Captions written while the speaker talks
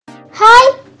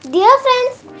Dear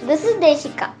friends, this is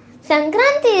Deshika.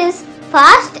 Sankranti is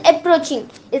fast approaching,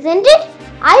 isn't it?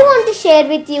 I want to share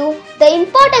with you the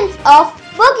importance of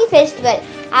Bogi festival.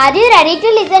 Are you ready to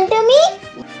listen to me?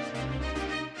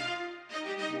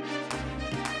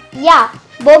 Yeah,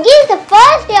 Bogi is the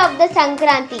first day of the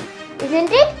Sankranti,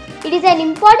 isn't it? It is an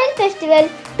important festival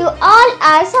to all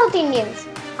our South Indians.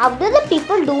 How do the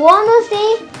people do on those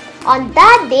day? On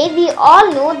that day, we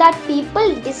all know that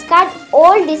people discard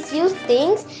old disused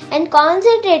things and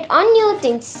concentrate on new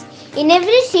things. In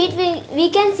every street, we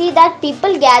can see that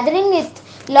people gathering with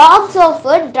logs of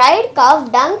wood, dried cow,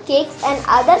 dung, cakes, and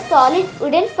other solid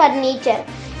wooden furniture.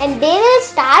 And they will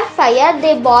start fire.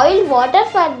 They boil water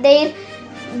for their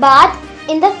bath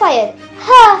in the fire.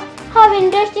 Ha! How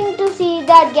interesting to see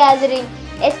that gathering.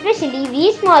 Especially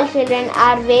we small children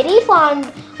are very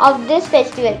fond of this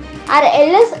festival. Our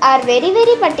elders are very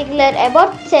particular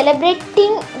about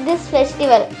celebrating this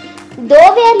festival.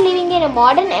 Though we are living in a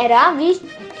modern era,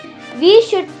 we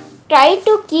should try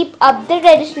to keep up the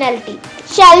traditionality.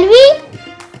 Shall we?